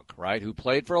Art Monk, right, who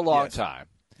played for a long time.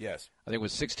 Yes. I think it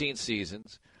was 16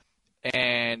 seasons.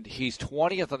 And he's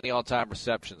 20th on the all-time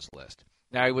receptions list.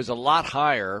 Now, he was a lot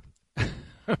higher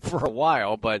for a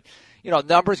while, but,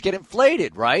 numbers get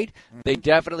inflated, right? They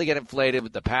definitely get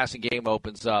inflated. The passing game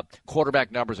opens up.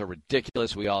 Quarterback numbers are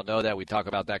ridiculous. We all know that. We talk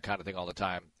about that kind of thing all the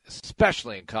time,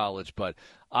 especially in college, but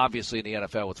obviously in the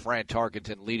NFL with Fran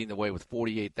Tarkenton leading the way with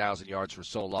 48,000 yards for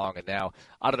so long. And now,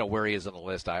 I don't know where he is on the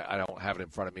list. I don't have it in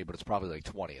front of me, but it's probably like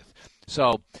 20th.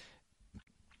 So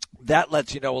that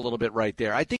lets you know a little bit right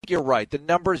there. I think you're right. The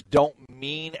numbers don't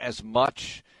mean as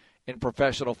much in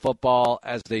professional football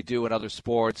as they do in other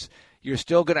sports. You're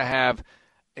still going to have,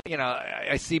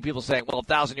 I see people saying, well, a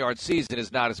 1,000-yard season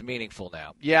is not as meaningful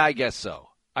now. Yeah, I guess so.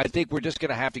 I think we're just going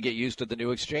to have to get used to the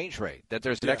new exchange rate, that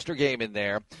there's an extra game in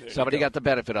there. Somebody got the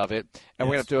benefit of it, and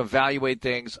we're going to have to evaluate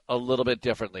things a little bit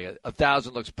differently.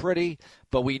 1,000 looks pretty,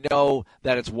 but we know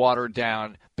that it's watered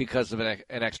down because of an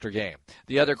extra game.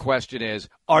 The other question is,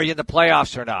 are you in the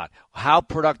playoffs or not? How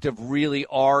productive really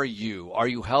are you? Are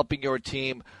you helping your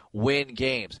team win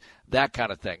games? That kind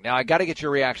of thing. Now, I got to get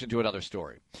your reaction to another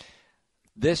story.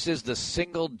 This is the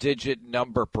single-digit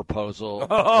number proposal laid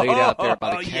out there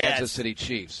by the Kansas City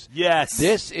Chiefs. Yes.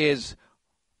 This is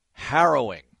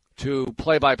harrowing to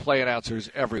play-by-play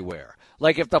announcers everywhere.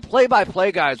 Like, if the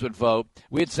play-by-play guys would vote,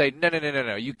 we'd say,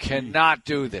 no, you cannot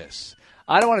do this.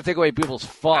 I don't want to take away people's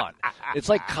fun. It's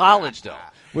like college, though,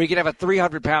 where you can have a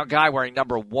 300-pound guy wearing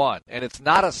number 1, and it's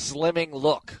not a slimming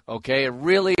look, okay? It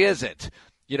really isn't.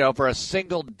 For a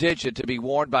single digit to be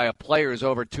worn by a player who's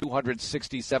over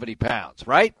 260, 70 pounds,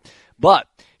 right? But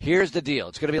here's the deal.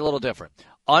 It's going to be a little different.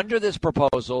 Under this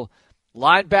proposal,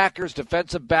 linebackers,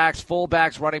 defensive backs,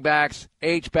 fullbacks, running backs,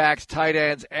 H-backs, tight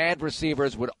ends, and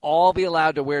receivers would all be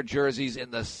allowed to wear jerseys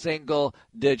in the single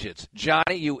digits.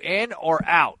 Johnny, you in or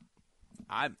out?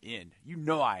 I'm in. You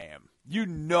know I am. You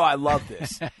know I love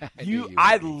this.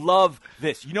 I love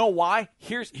this. You know why?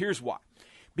 Here's why.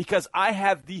 Because I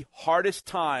have the hardest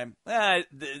time, I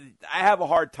have a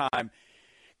hard time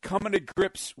coming to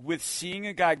grips with seeing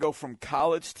a guy go from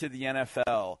college to the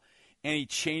NFL and he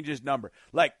changes number.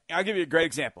 Like, I'll give you a great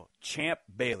example. Champ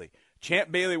Bailey. Champ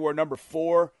Bailey wore number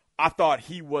 4. I thought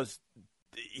he was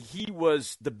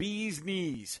the bee's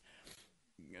knees.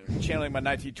 Channeling my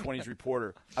 1920s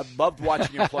reporter. I loved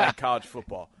watching him play college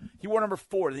football. He wore number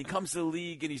 4. Then he comes to the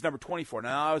league and he's number 24.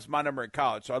 Now, that was my number in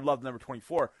college, so I loved number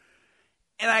 24.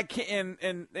 And I can't,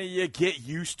 and you get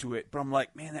used to it. But I'm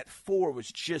like, man, that 4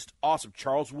 was just awesome.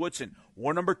 Charles Woodson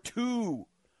wore number 2.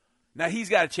 Now he's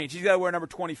got to change. He's got to wear number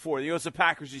 24. He goes to the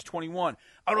Packers. He's 21.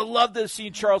 I would have loved to have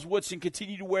seen Charles Woodson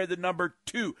continue to wear the number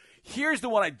 2. Here's the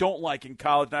one I don't like in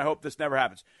college, and I hope this never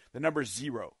happens. The number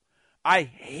 0. I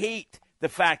hate the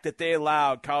fact that they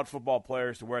allowed college football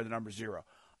players to wear the number 0.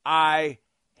 I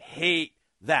hate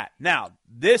that. Now,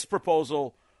 this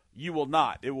proposal, you will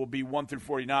not. It will be 1 through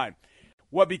 49.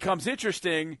 What becomes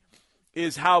interesting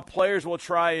is how players will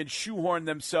try and shoehorn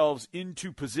themselves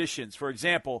into positions. For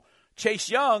example, Chase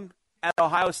Young at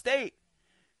Ohio State,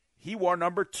 he wore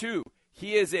number 2.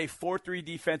 He is a 4-3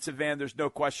 defensive end. There's no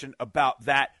question about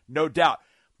that, no doubt.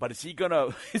 But is he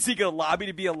gonna lobby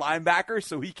to be a linebacker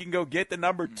so he can go get the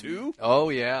number 2? Oh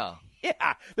yeah,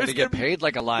 yeah. There's going to get paid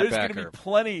like a linebacker. There's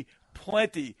going to be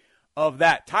plenty of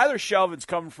that. Tyler Shelvin's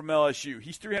coming from LSU.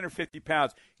 He's 350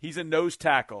 pounds. He's a nose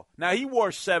tackle. Now, he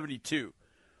wore 72.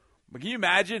 But can you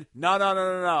imagine?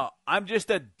 No. I'm just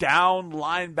a down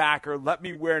linebacker. Let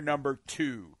me wear number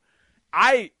 2.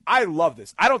 I love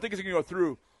this. I don't think it's going to go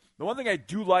through. The one thing I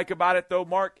do like about it, though,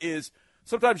 Mark, is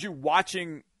sometimes you're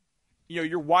watching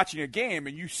a game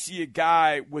and you see a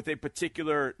guy with a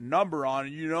particular number on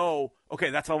and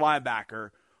okay, that's a linebacker.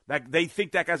 They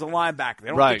think that guy's a linebacker. They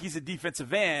don't think he's a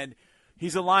defensive end.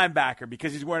 He's a linebacker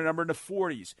because he's wearing a number in the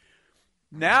 40s.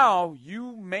 Now,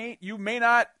 you may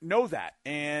not know that.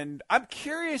 And I'm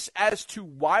curious as to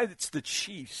why it's the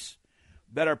Chiefs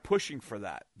that are pushing for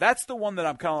that. That's the one that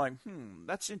I'm kind of like,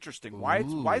 that's interesting. Why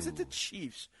is it the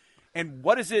Chiefs? And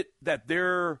what is it that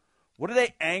what are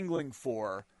they angling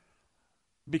for?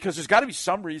 Because there's got to be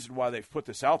some reason why they've put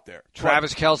this out there.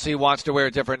 Travis Kelce wants to wear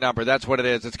a different number. That's what it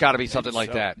is. It's got to be something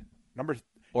like that.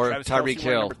 Or Tyreek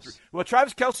Hill. Well,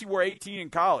 Travis Kelce wore 18 in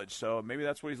college, so maybe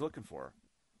that's what he's looking for.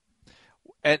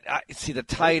 And see, the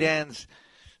tight ends,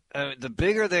 the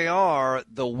bigger they are,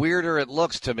 the weirder it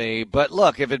looks to me. But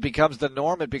look, if it becomes the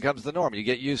norm, it becomes the norm. You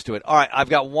get used to it. All right, I've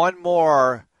got one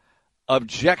more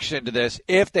objection to this.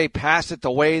 If they pass it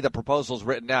the way the proposal's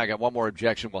written now, I got one more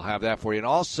objection. We'll have that for you. And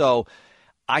also,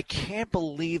 I can't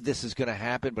believe this is going to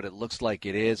happen, but it looks like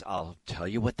it is. I'll tell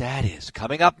you what that is.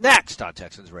 Coming up next on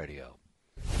Texans Radio.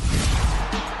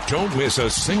 Don't miss a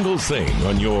single thing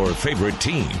on your favorite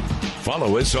team.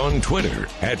 Follow us on Twitter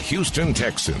at Houston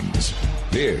Texans.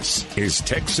 This is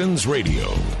Texans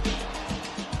Radio.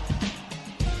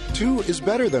 2 is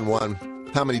better than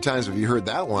 1. How many times have you heard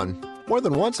that one? More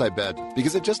than once, I bet,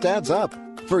 because it just adds up.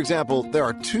 For example, there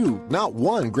are 2, not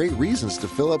 1, great reasons to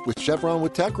fill up with Chevron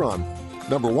with Techron.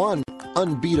 Number 1,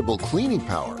 unbeatable cleaning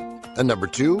power. And number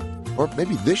 2, or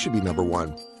maybe this should be number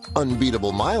 1,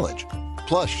 unbeatable mileage.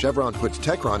 Plus, Chevron puts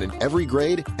Techron in every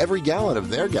grade, every gallon of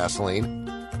their gasoline.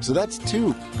 So that's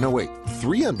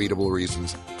three unbeatable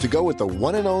reasons to go with the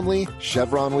one and only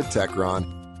Chevron with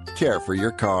Techron. Care for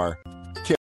your car.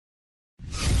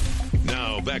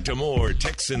 Now back to more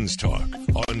Texans talk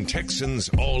on Texans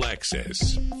All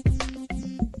Access.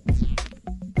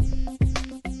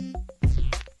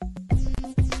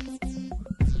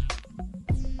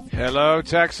 Hello,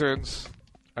 Texans.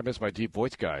 I miss my deep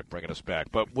voice guy bringing us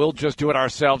back, but we'll just do it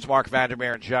ourselves. Mark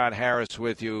Vandermeer and John Harris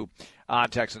with you on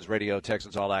Texans Radio,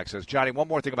 Texans All Access. Johnny, one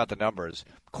more thing about the numbers.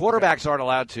 Quarterbacks aren't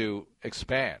allowed to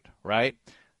expand, right?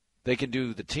 They can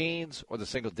do the teens or the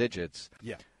single digits.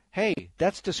 Yeah. Hey,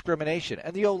 that's discrimination.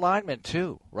 And the O-lineman,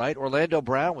 too, right? Orlando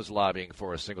Brown was lobbying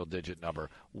for a single-digit number.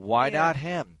 Why not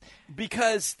him?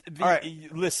 Because,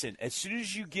 listen, as soon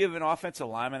as you give an offensive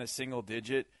lineman a single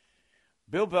digit,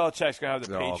 Bill Belichick's going to have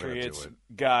the Patriots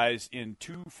guys in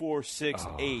 2, 4, 6,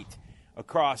 8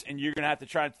 across, and you're going to have to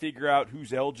try and figure out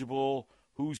who's eligible,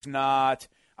 who's not.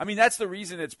 I mean, that's the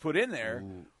reason it's put in there.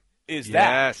 Is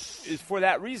for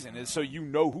that reason, is so you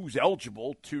know who's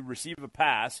eligible to receive a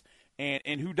pass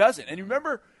and who doesn't. And you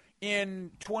remember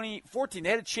in 2014 they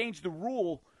had to change the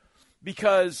rule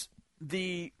because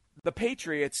the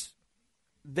Patriots,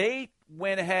 they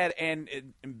went ahead and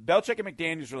Belichick and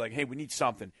McDaniels were like, hey, we need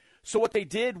something. So what they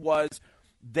did was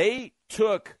they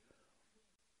took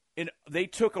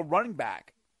a running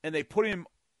back and they put him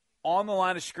on the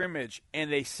line of scrimmage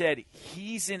and they said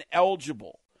he's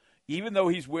ineligible, even though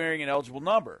he's wearing an eligible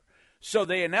number. So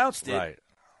they announced it. Right.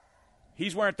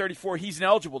 He's wearing 34. He's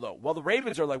ineligible, though. Well, the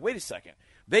Ravens are like, wait a second.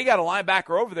 They got a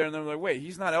linebacker over there, and they're like, wait,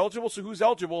 he's not eligible, so who's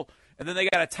eligible? And then they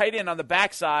got a tight end on the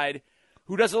backside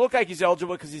who doesn't look like he's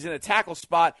eligible because he's in a tackle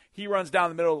spot. He runs down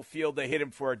the middle of the field. They hit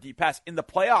him for a deep pass in the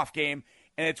playoff game,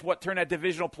 and it's what turned that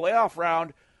divisional playoff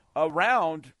round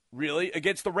around, really,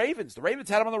 against the Ravens. The Ravens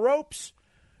had him on the ropes,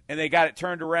 and they got it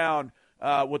turned around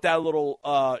with that little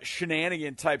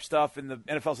shenanigan-type stuff, and the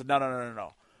NFL said,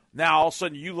 no. Now, all of a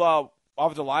sudden, you love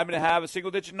offensive lineman to have a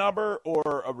single-digit number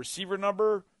or a receiver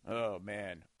number. Oh,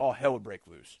 man. All hell would break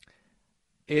loose.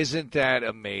 Isn't that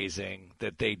amazing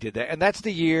that they did that? And that's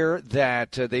the year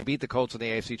that they beat the Colts in the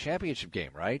AFC Championship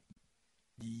game, right?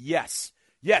 Yes.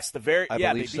 They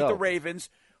beat so. the Ravens.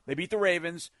 They beat the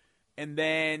Ravens, and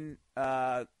then they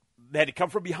had to come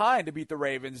from behind to beat the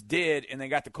Ravens, and they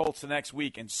got the Colts the next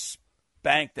week and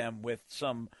spanked them with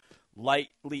some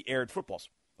lightly aired footballs,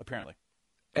 apparently.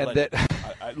 And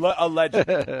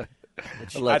Allegedly.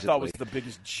 Which I thought was the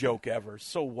biggest joke ever.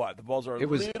 So what? The balls are a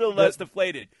little less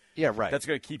deflated. Yeah, right. That's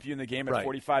going to keep you in the game at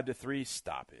 45-3.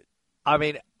 Stop it. I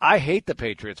mean, I hate the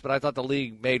Patriots, but I thought the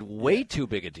league made way too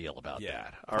big a deal about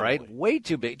that. All right? Way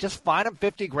too big. Just fine them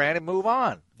 $50,000 and move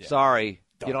on. Yeah. Sorry,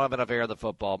 you don't have enough air in the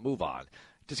football. Move on.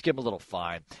 Just give them a little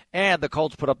fine. And the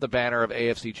Colts put up the banner of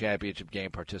AFC Championship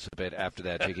game participant after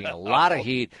that, taking a lot of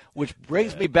heat, which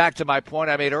brings me back to my point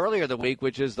I made earlier in the week,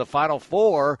 which is the Final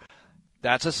Four.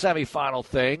 That's a semifinal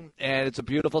thing, and it's a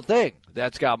beautiful thing.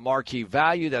 That's got marquee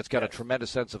value. That's got a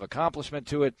tremendous sense of accomplishment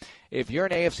to it. If you're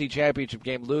an AFC Championship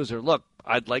game loser, look,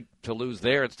 I'd like to lose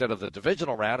there instead of the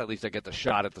divisional round. At least I get the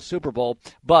shot at the Super Bowl.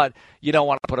 But you don't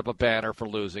want to put up a banner for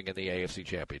losing in the AFC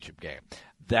Championship game.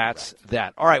 That's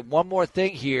that. All right, one more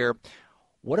thing here.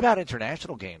 What about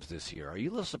international games this year? Are you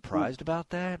a little surprised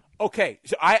about that? Okay,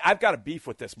 so I've got a beef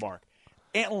with this, Mark.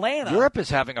 Atlanta. Europe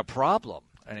is having a problem.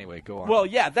 Anyway, go on. Well,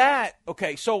 yeah,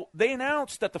 okay, so they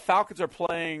announced that the Falcons are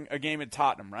playing a game in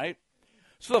Tottenham, right?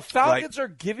 So the Falcons are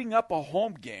giving up a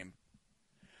home game.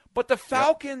 But the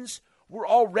Falcons were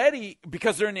already,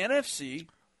 because they're in the NFC,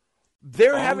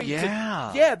 they're having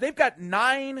to. They've got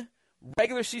 9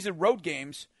 regular season road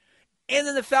games, and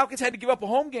then the Falcons had to give up a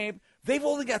home game. They've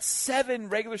only got 7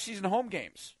 regular season home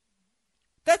games.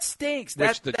 That stinks.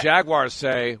 Which the Jaguars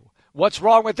say, what's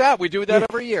wrong with that? We do that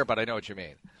every year, but I know what you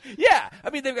mean. Yeah,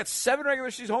 I mean, they've got 7 regular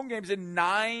season home games and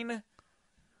 7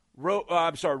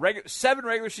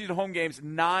 regular season home games,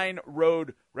 9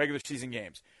 road regular season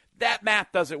games. That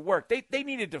math doesn't work. They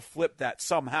needed to flip that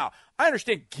somehow. I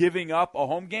understand giving up a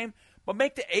home game, but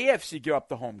make the AFC give up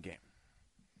the home game.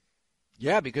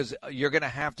 Yeah, because you're going to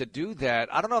have to do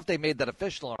that. I don't know if they made that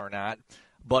official or not,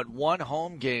 but 1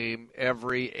 home game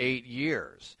every 8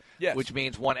 years. Yes. Which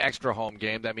means 1 extra home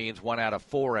game. That means 1 out of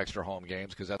 4 extra home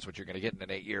games because that's what you're going to get in an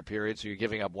 8-year period. So you're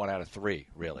giving up 1 out of 3,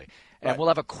 really. And we'll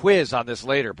have a quiz on this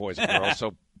later, boys and girls.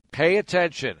 So pay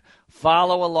attention.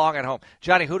 Follow along at home.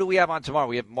 Johnny, who do we have on tomorrow?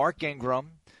 We have Mark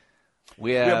Ingram.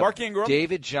 We have Mark Ingram,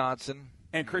 David Johnson.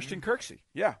 And Christian Kirksey.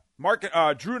 Yeah.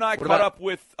 Drew and I caught up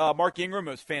with Mark Ingram.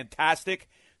 It was fantastic.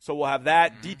 So we'll have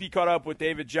that. DP caught up with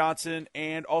David Johnson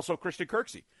and also Christian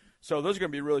Kirksey. So those are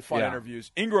going to be really fun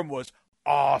interviews. Ingram was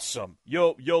awesome.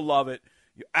 You'll love it.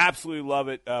 You absolutely love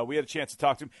it. We had a chance to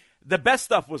talk to him. The best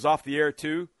stuff was off the air,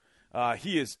 too.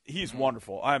 He's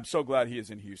wonderful. I'm so glad he is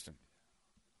in Houston.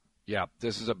 Yeah,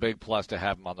 this is a big plus to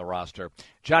have him on the roster.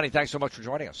 Johnny, thanks so much for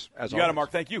joining us. You got it,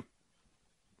 Mark. Thank you.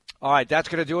 All right, that's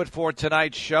going to do it for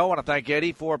tonight's show. I want to thank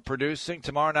Eddie for producing.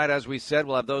 Tomorrow night, as we said,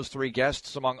 we'll have those three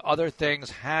guests, among other things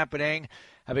happening.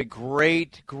 Have a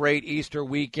great, great Easter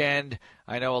weekend.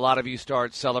 I know a lot of you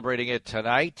start celebrating it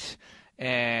tonight,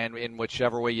 and in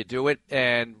whichever way you do it.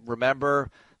 And remember,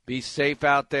 be safe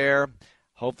out there.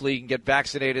 Hopefully you can get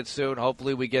vaccinated soon.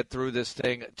 Hopefully we get through this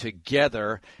thing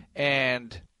together.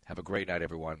 And have a great night,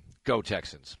 everyone. Go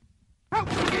Texans.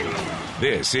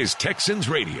 This is Texans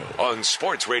Radio on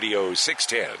Sports Radio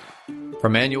 610.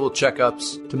 From annual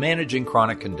checkups to managing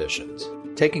chronic conditions,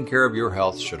 taking care of your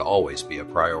health should always be a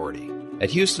priority. At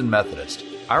Houston Methodist,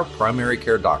 our primary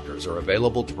care doctors are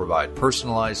available to provide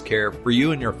personalized care for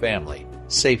you and your family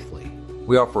safely.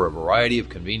 We offer a variety of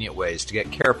convenient ways to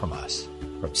get care from us,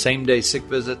 from same-day sick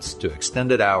visits to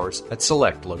extended hours at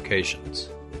select locations.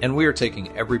 And we are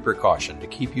taking every precaution to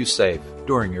keep you safe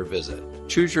during your visit.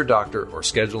 Choose your doctor or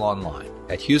schedule online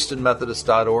at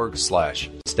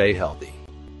houstonmethodist.org/stayhealthy.